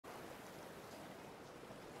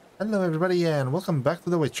Hello everybody and welcome back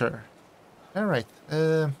to The Witcher. Alright,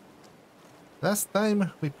 last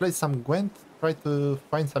time we played some Gwent, tried to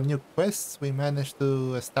find some new quests. We managed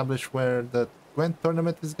to establish where the Gwent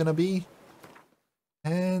tournament is gonna be.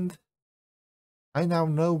 And I now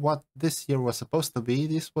know what this year was supposed to be.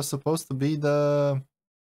 This was supposed to be the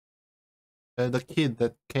kid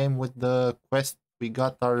that came with the quest we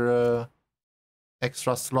got our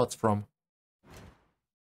extra slots from.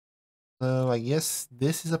 So I guess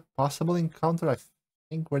this is a possible encounter. I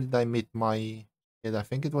think, where did I meet my kid? I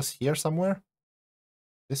think it was here somewhere.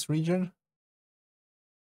 This region.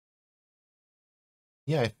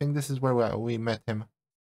 Yeah, I think this is where we met him.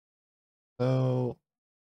 So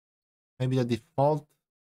maybe the default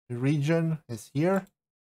region is here.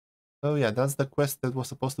 So yeah, that's the quest that was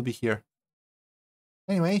supposed to be here.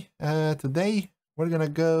 Anyway, today we're gonna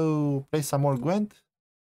go play some more Gwent,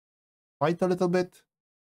 fight a little bit,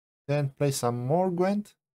 then play some more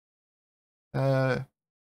Gwent, and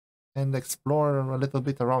explore a little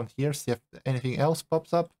bit around here, see if anything else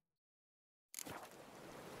pops up.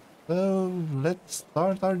 So let's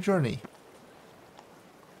start our journey.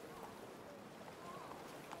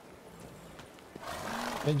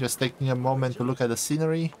 Okay, just taking a moment to look at the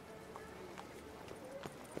scenery.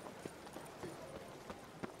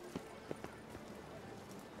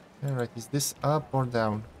 Alright, is this up or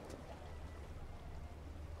down?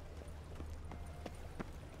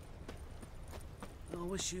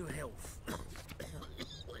 I wish you health.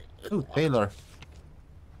 Ooh, Taylor.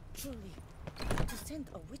 Truly, to send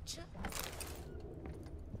a witcher?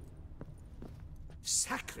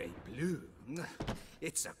 Sacre bleu.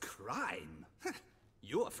 It's a crime.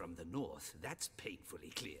 You're from the north, that's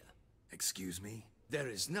painfully clear. Excuse me? There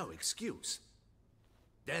is no excuse.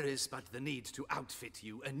 There is but the need to outfit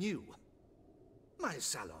you anew. My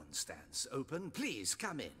salon stands open. Please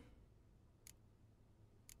come in.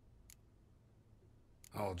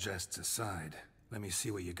 All jests aside, let me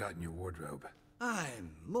see what you got in your wardrobe.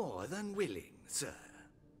 I'm more than willing, sir.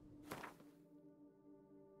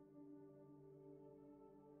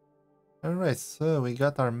 Alright, so we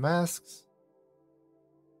got our masks.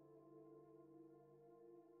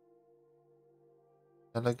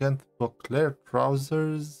 Elegant Beauclair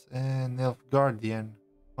trousers and Elf Guardian.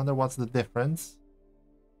 Wonder what's the difference.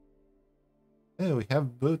 Oh, we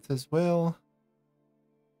have boots as well.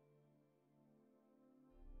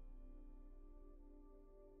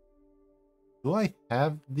 Do I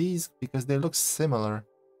have these? Because they look similar.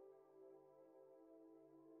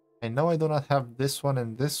 I know I do not have this one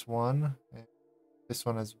and this one. And this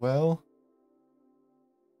one as well.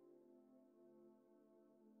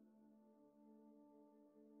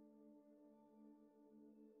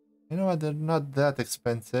 You know what, they're not that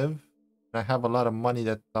expensive. I have a lot of money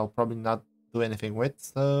that I'll probably not do anything with,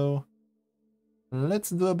 so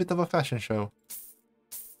let's do a bit of a fashion show.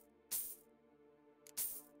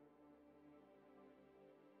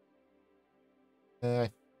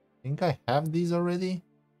 I think I have these already.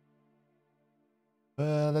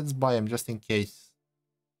 Let's buy them just in case.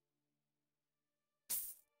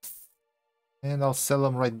 And I'll sell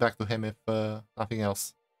them right back to him if nothing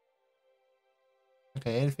else.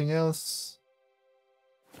 Okay, anything else?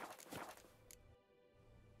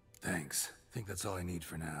 Thanks. Think that's all I need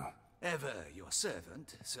for now. Ever your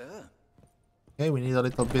servant, sir. Okay, we need a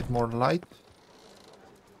little bit more light.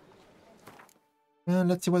 And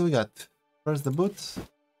let's see what we got. First the boots.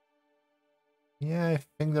 Yeah, I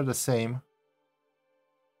think they're the same.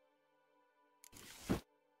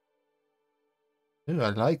 Ooh, I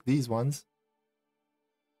like these ones.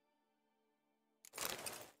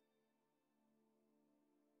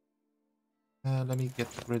 Let me get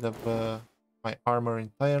rid of my armor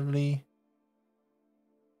entirely.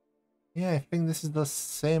 Yeah, I think this is the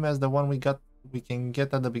same as the one we can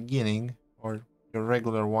get at the beginning, or your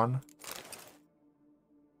regular one.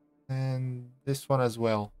 And this one as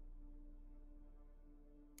well.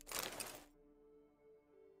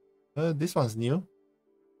 This one's new.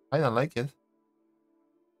 I don't like it.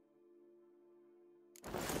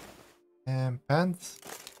 And pants.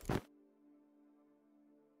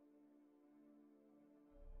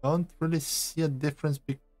 Don't really see a difference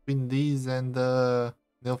between these and the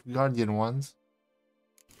Elf Guardian ones.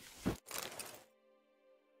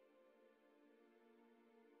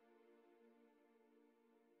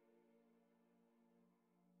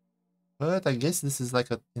 But I guess this is like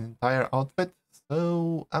an entire outfit,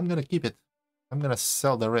 so I'm gonna keep it. I'm gonna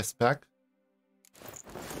sell the rest back.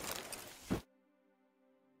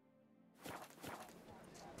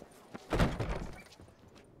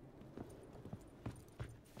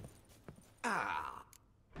 Ah,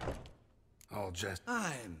 All just...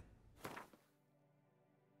 I'm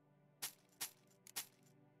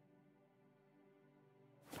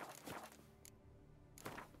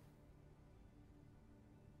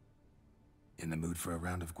In the mood for a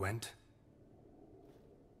round of Gwent?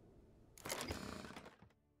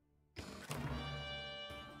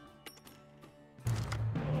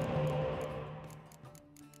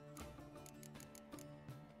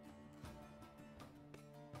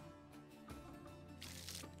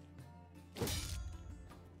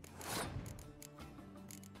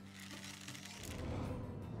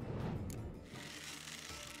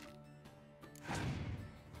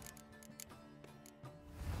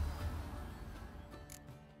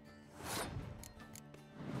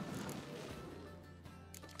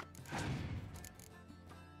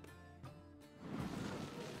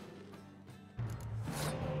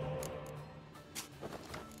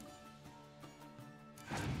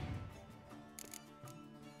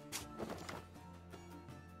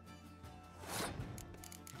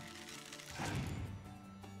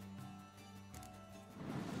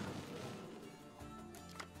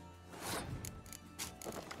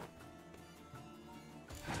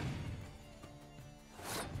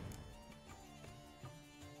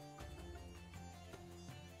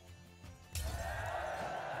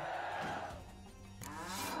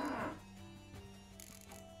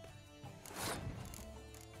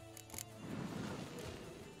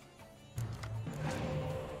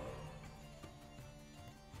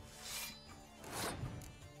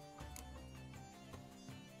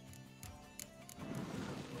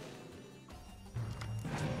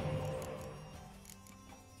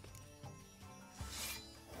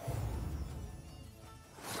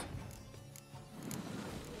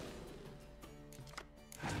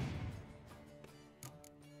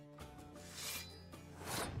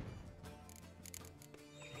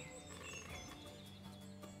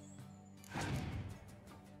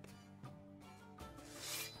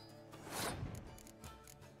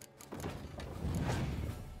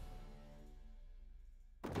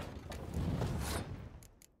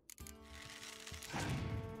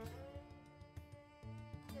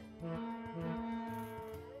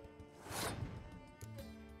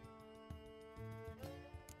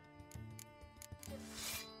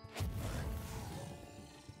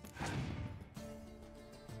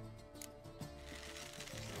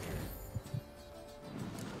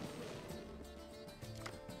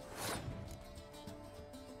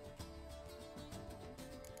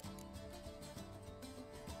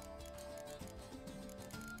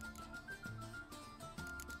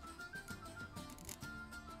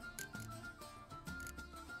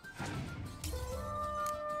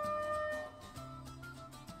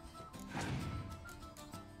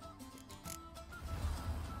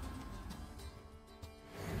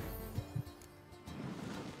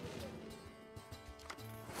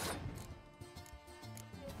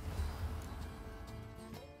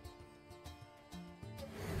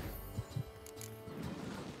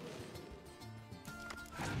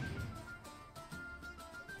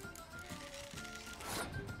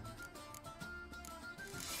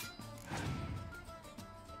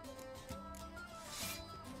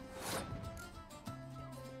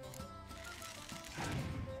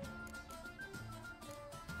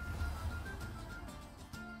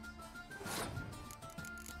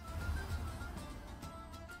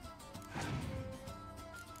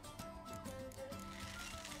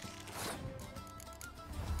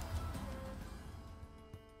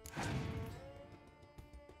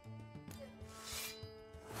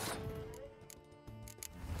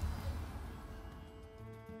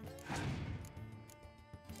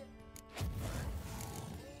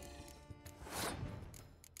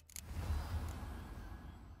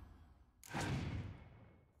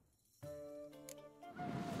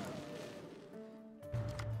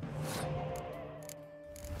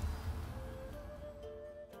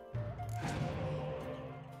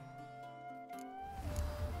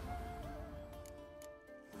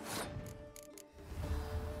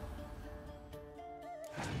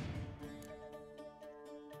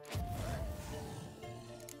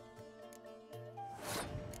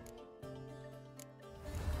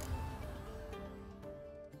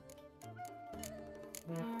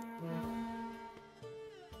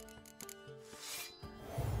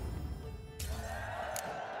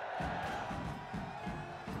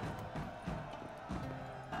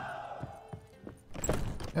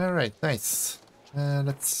 Alright, nice.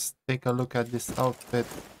 Let's take a look at this outfit.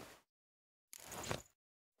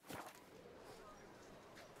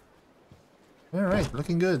 Alright,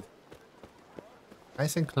 looking good.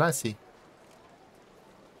 Nice and classy.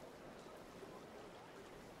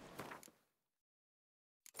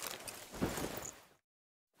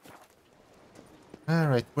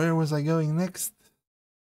 Alright, where was I going next?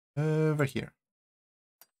 Over here.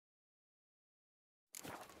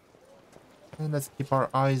 And let's keep our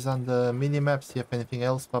eyes on the minimap, see if anything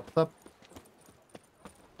else popped up.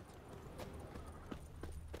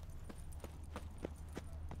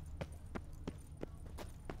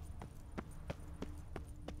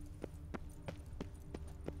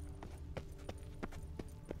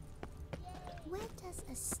 Where does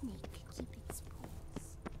a snake keep its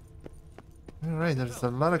paws? Alright, there's a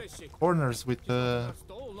lot of corners with a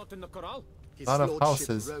lot of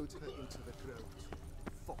houses. Rode her into the grove.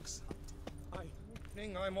 Fox hunt.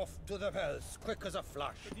 I'm off to the bells, quick as a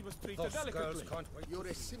flash. Those girls can't wait. You're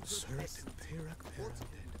a simple peasant. What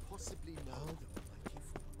could possibly know?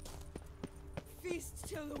 Feast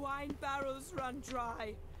till the wine barrels run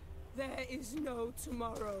dry. There is no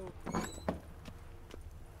tomorrow.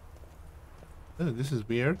 Oh, this is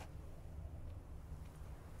weird.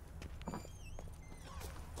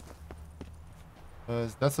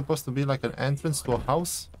 Is that supposed to be like an entrance to a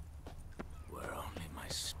house? Where only my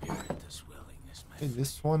spirit is willing as my Hey,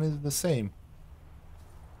 this one is the same.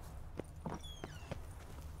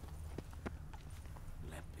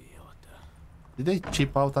 Did they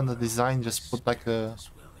chip out on the design? Just put like the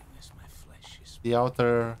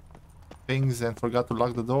outer things and forgot to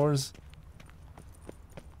lock the doors?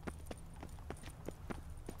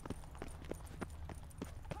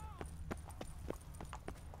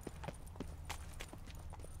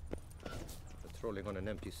 Patrolling on an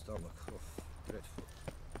empty stomach. Oh, dreadful.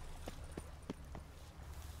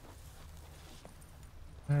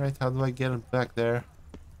 Alright, how do I get it back there?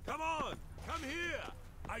 Come on, come here.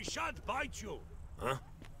 I shan't bite you. Huh?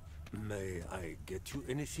 May I get you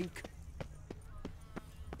anything?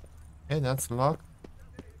 Hey, that's locked.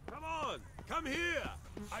 Come on, come here.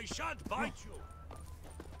 I shan't bite you.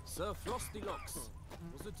 Sir Frosty Locks,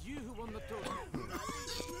 was it you who won the tournament?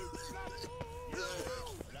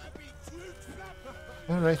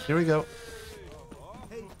 Alright, here we go.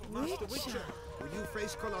 Hey, Master Witcher, will you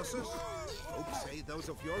face Colossus? Folks say those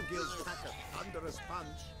of your guild pack a thunderous punch.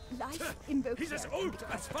 Life invokes. He's as old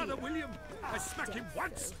as Father William. I smacked him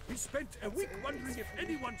once. He spent a week wondering if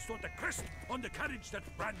anyone saw the crest on the carriage that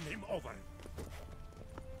ran him over.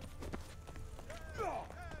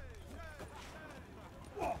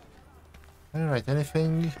 Alright,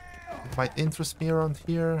 anything that might interest me around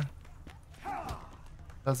here?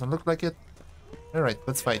 Doesn't look like it. Alright,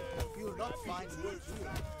 let's fight. You'll not find wood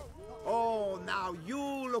here. Oh, now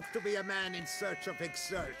you look to be a man in search of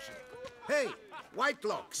exertion. Hey,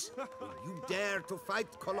 Whitelocks, will you dare to fight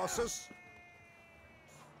Colossus?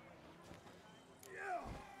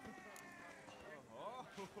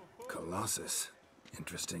 Colossus.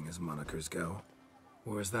 Interesting as monikers go.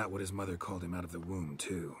 Or is that what his mother called him out of the womb,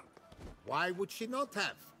 too? Why would she not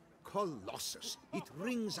have? Colossus. It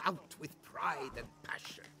rings out with pride and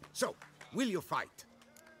passion. So, will you fight?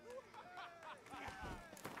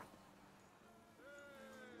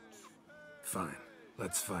 Fine.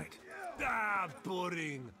 Let's fight. Ah,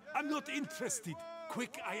 boring. I'm not interested.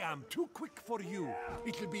 Quick I am. Too quick for you.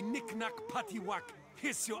 It'll be knick-knack, paddywhack.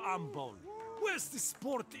 Here's your arm bone. Where's the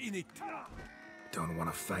sport in it? Don't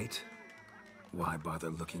want to fight? Why bother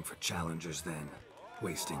looking for challengers then?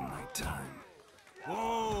 Wasting my time.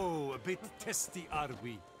 Oh, a bit testy are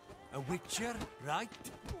we? A witcher, right?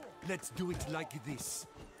 Let's do it like this.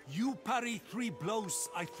 You parry 3 blows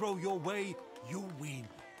I throw your way, you win.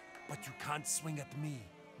 But you can't swing at me,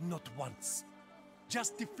 not once.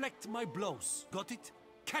 Just deflect my blows, got it?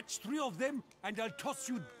 Catch 3 of them, and I'll toss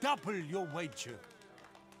you double your wager.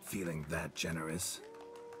 Feeling that generous?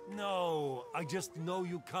 No, I just know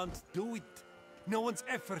you can't do it. No one's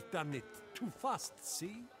ever done it. Too fast,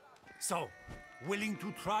 see? So, willing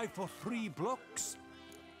to try for 3 blocks?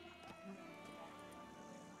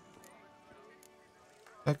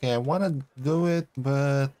 Okay, I want to do it,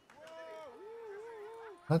 but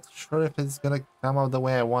not sure if it's gonna come out the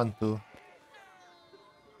way I want to.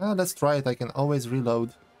 Let's try it. I can always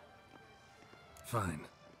reload. Fine.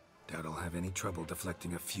 Doubt I'll have any trouble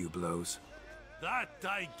deflecting a few blows. That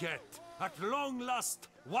I get. At long last,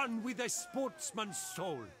 one with a sportsman's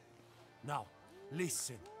soul. Now,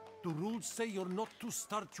 listen. The rules say you're not to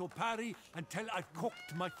start your parry until I've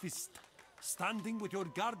cocked my fist. Standing with your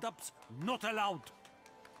guard-ups, not allowed.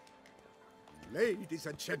 Ladies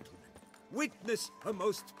and gentlemen, witness a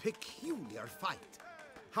most peculiar fight.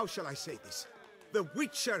 How shall I say this? The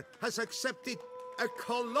Witcher has accepted a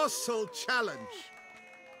colossal challenge.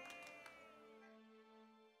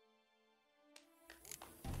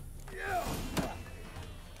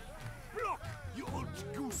 Block, you old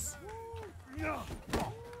goose!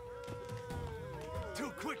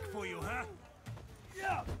 Too quick for you, huh?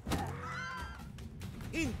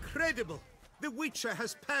 Incredible! The Witcher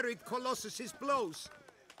has parried Colossus's blows.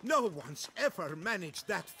 No one's ever managed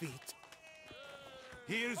that feat.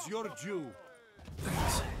 Here's your due.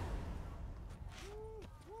 Thanks.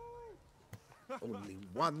 Only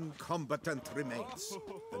one combatant remains.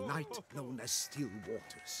 The knight known as Still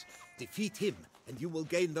Waters. Defeat him, and you will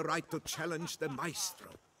gain the right to challenge the maestro.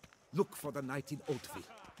 Look for the knight in Oatville,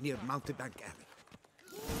 near Mountebank Alley.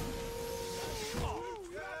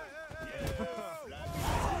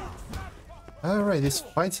 Alright, these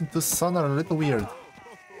fights in Tucson are a little weird.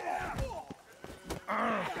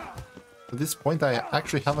 At this point, I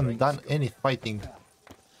actually haven't done any fighting.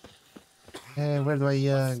 Where do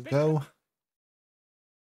I go?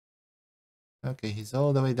 Okay, he's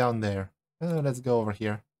all the way down there. Let's go over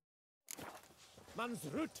here. Man's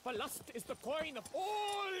root for lust is the coin of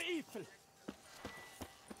all evil.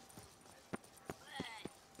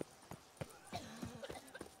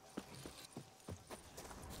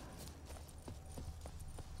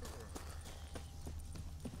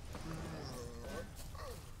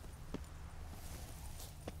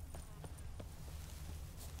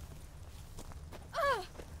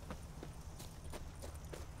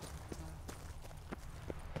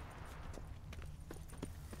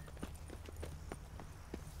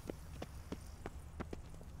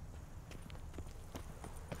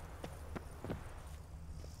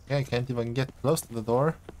 Yeah, I can't even get close to the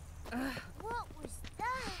door. What was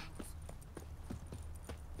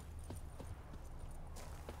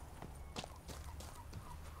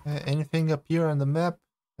that? Anything appear on the map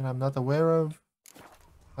that I'm not aware of?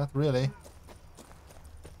 Not really.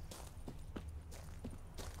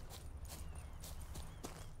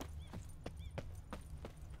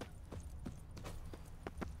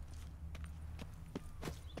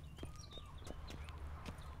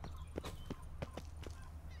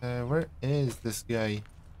 Where is this guy?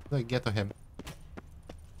 How do I get to him?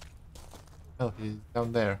 Oh, he's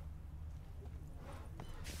down there.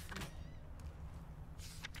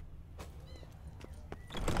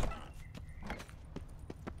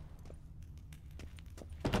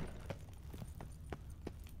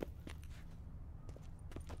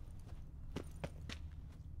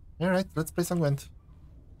 Alright, let's play some Gwent.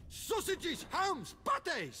 Sausages, hams,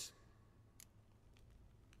 pates!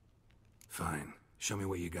 Fine. Show me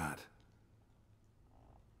what you got.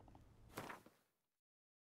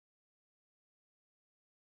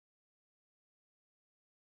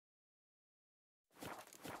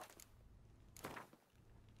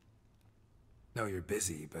 Know you're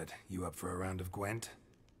busy, but you up for a round of Gwent?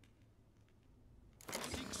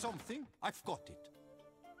 Seek something? I've got it.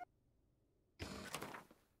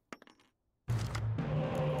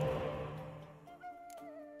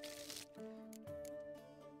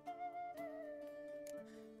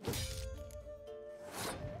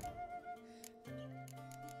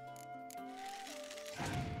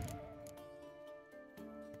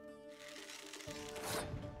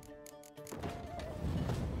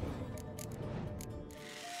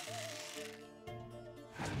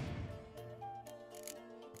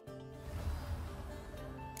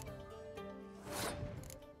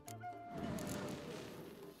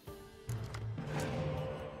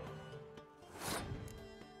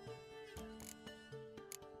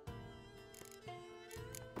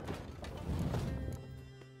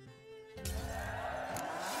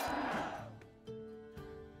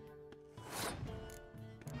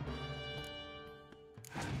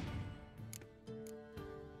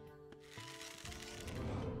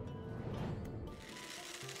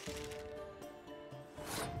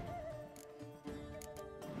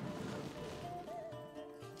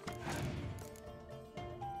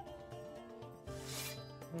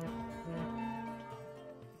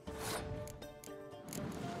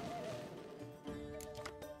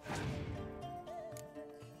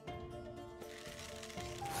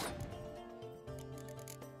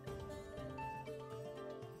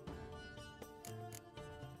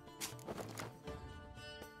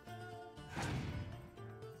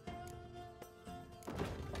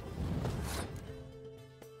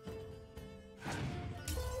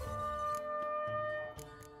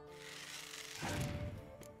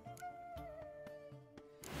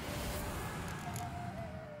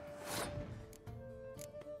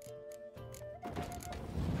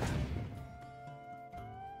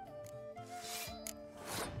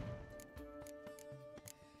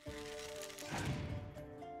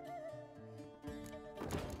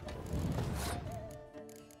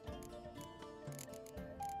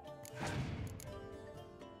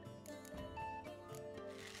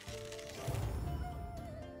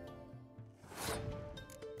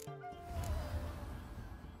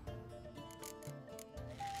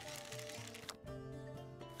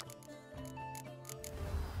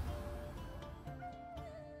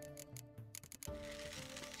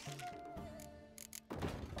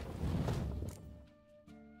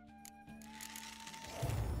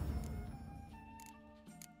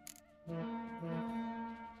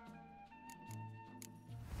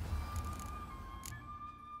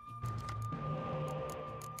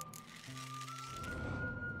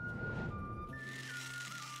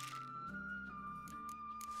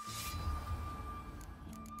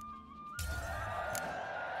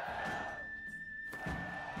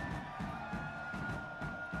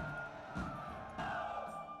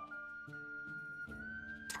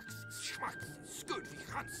 Scurvy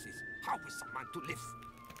Hanses, how is a man to live?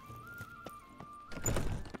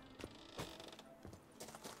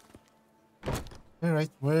 Alright,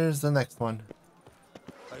 where's the next one?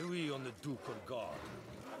 Are we on the ducal guard?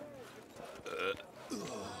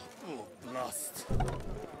 Oh, blast.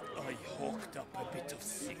 I hawked up a bit of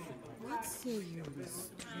sick. What say you,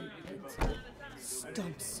 stupid?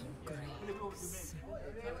 Stomp some graves.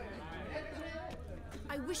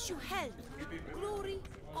 I wish you health, glory,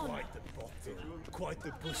 honor. Quite the bottle, quite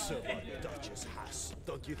the busser one Duchess has,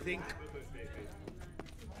 don't you think?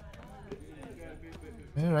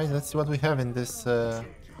 Alright, let's see what we have in this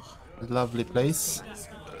lovely place.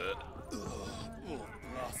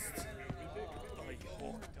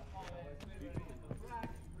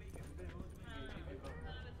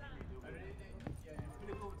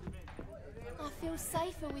 I feel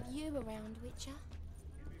safer with you around, Witcher.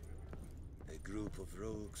 A group of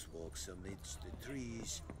rogues walks amidst the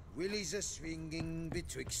trees, willies a swinging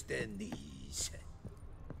betwixt their knees.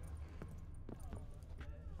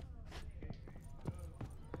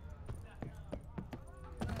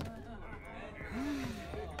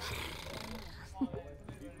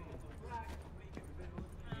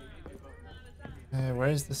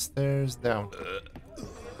 Where's the stairs down?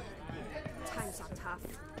 Times are tough.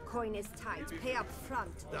 Coin is tight. Pay up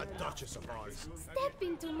front. That Duchess of ours. Step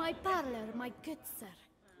into my parlor, my good sir.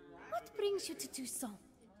 What brings you to Toussaint?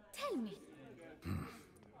 Tell me.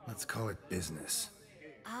 Let's call it business.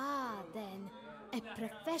 Ah, then. A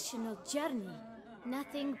professional journey.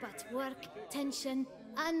 Nothing but work, tension,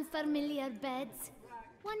 unfamiliar beds.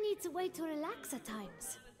 One needs a way to relax at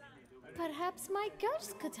times. Perhaps my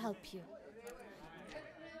girls could help you.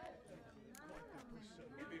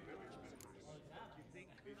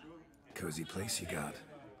 Cozy place you got.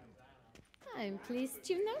 I'm pleased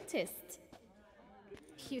you noticed.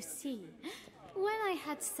 You see, when I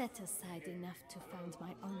had set aside enough to found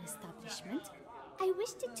my own establishment, I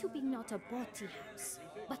wished it to be not a bawdy house,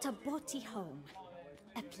 but a bawdy home.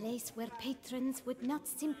 A place where patrons would not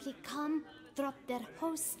simply come, drop their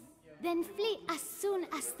hosts, then flee as soon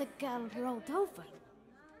as the girl rolled over.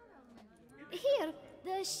 Here,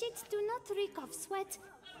 the sheets do not reek of sweat,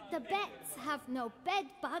 the beds have no bed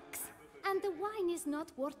bugs, and the wine is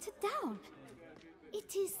not watered down.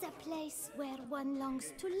 It is a place where one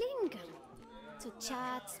longs to linger, to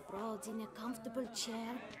chat sprawled in a comfortable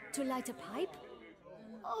chair, to light a pipe.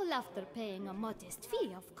 All after paying a modest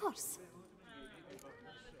fee, of course.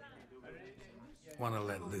 Wanna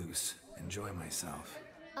let loose, enjoy myself.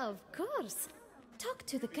 Of course. Talk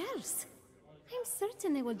to the girls. I'm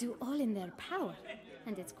certain they will do all in their power.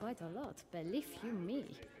 And it's quite a lot, believe you me.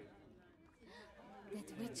 That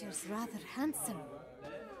Witcher's rather handsome.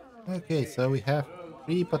 Okay, so we have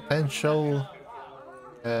 3 potential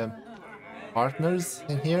partners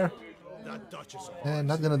in here. That Duchess of And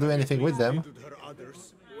not gonna do anything with them.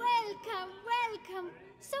 Welcome, welcome.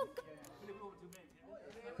 So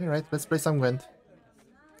Alright, let's play some Gwent.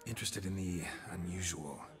 Interested in the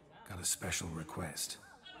unusual. Got a special request.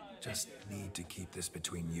 Just need to keep this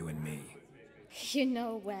between you and me. you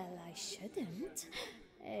know well I shouldn't.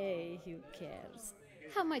 Hey, who cares?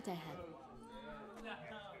 How might I help?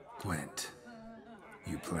 Gwent.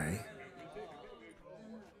 You play?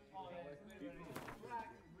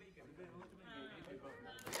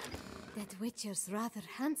 That Witcher's rather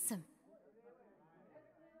handsome.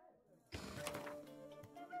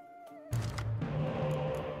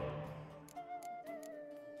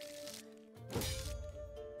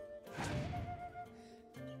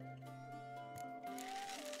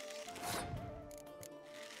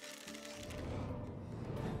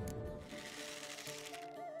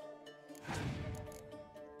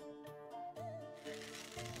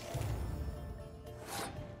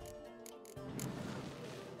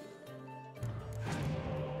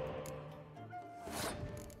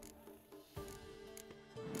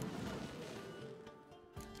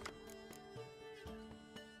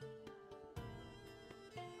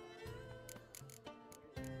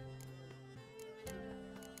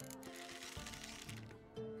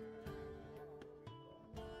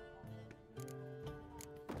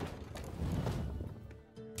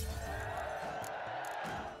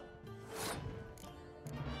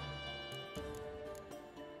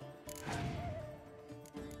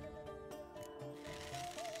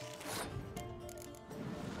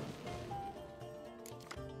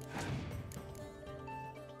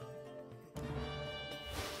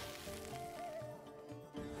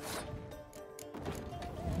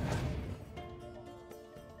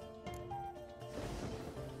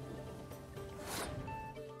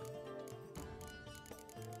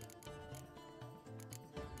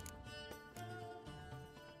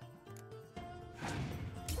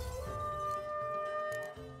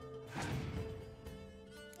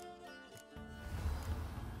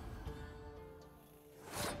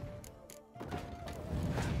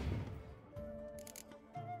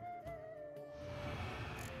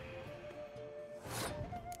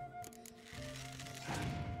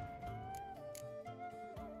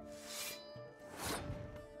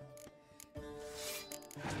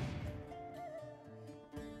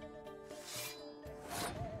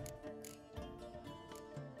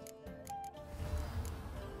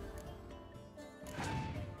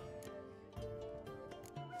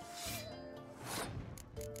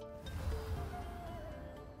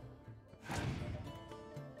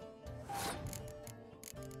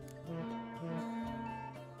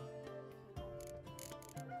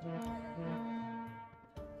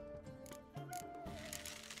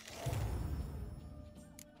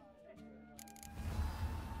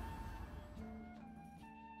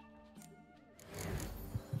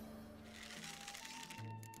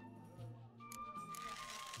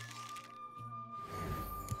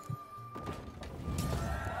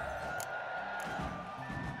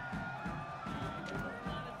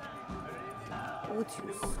 Would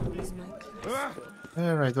you squeeze my cluster?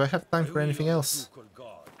 Alright, do I have time for anything else?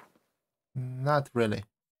 Not really.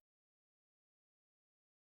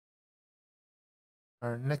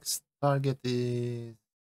 Our next target is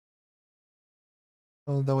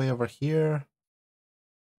all the way over here.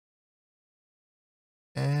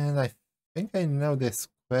 And I think I know this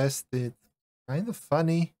quest. It's kind of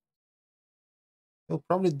funny. We'll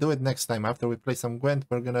probably do it next time. After we play some Gwent,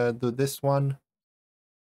 we're gonna do this one.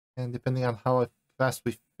 And depending on how fast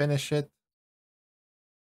we finish it,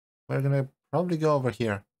 we're gonna probably go over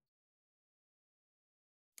here.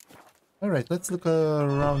 Alright, let's look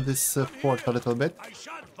around this fort a little bit. I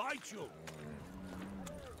shan't fight you.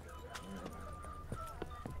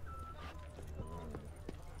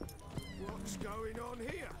 What's going on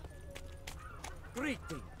here?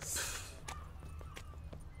 Greetings.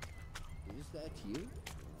 Is that you?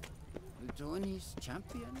 Tony's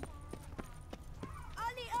champion?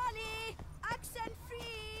 Ollie, Ollie! Accent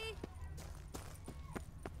free!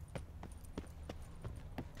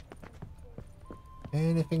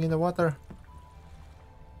 Anything in the water?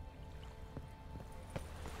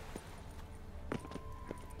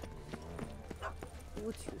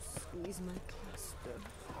 Would you squeeze my cluster?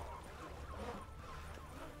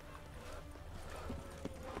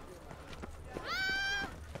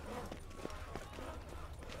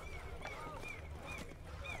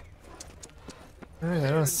 Alright, I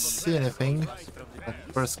don't see anything at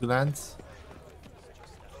first glance.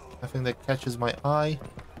 Nothing that catches my eye.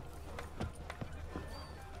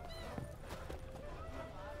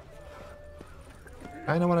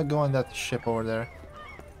 I don't want to go on that ship over there.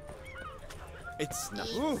 It's not.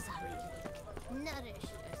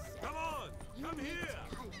 Come on, come here.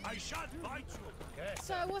 I shan't fight you.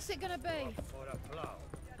 So what's it gonna be? For a plow.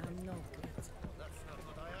 I'm no good. That's not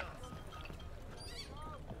what I asked.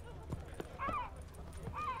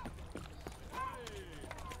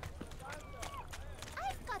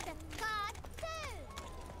 I've got a card too.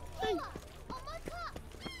 Here, on my cup.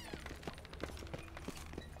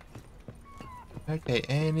 Okay,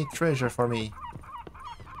 any treasure for me?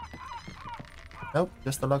 Nope,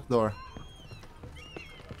 just a locked door.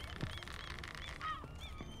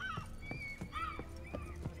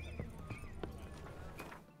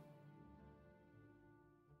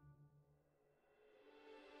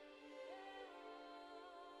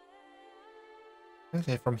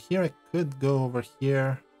 Okay, from here I could go over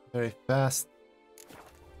here very fast.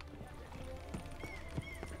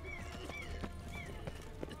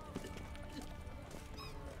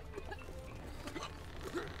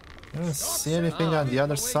 I don't see anything on the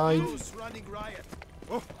other side. Running riot.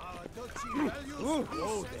 Oh,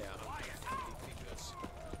 oh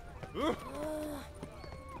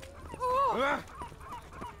there.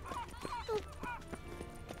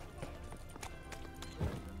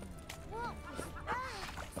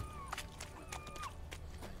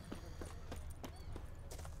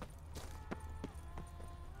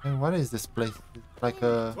 And what is this place? It's like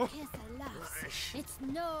a... It's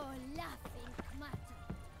no laughing matter.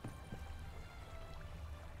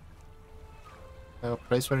 A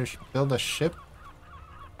place where you should build a ship?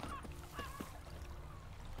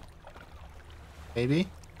 Maybe?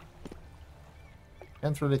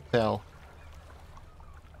 Can't really tell.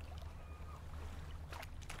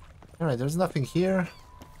 Alright, there's nothing here.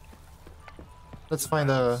 Let's find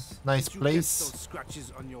a nice place.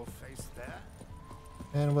 Scratches on your face there.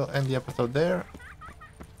 And we'll end the episode there.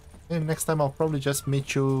 And next time I'll probably just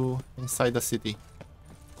meet you inside the city.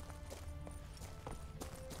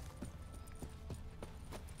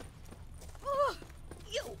 Oh,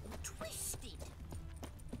 you twisted.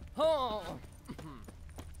 Oh.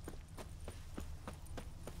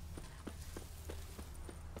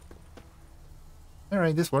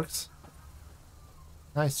 Alright, this works.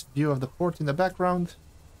 Nice view of the port in the background.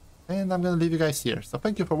 And I'm gonna leave you guys here. So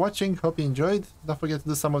thank you for watching, hope you enjoyed. Don't forget to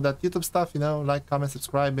do some of that YouTube stuff, you know, like, comment,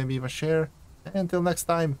 subscribe, maybe even share. And until next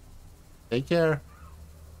time, take care.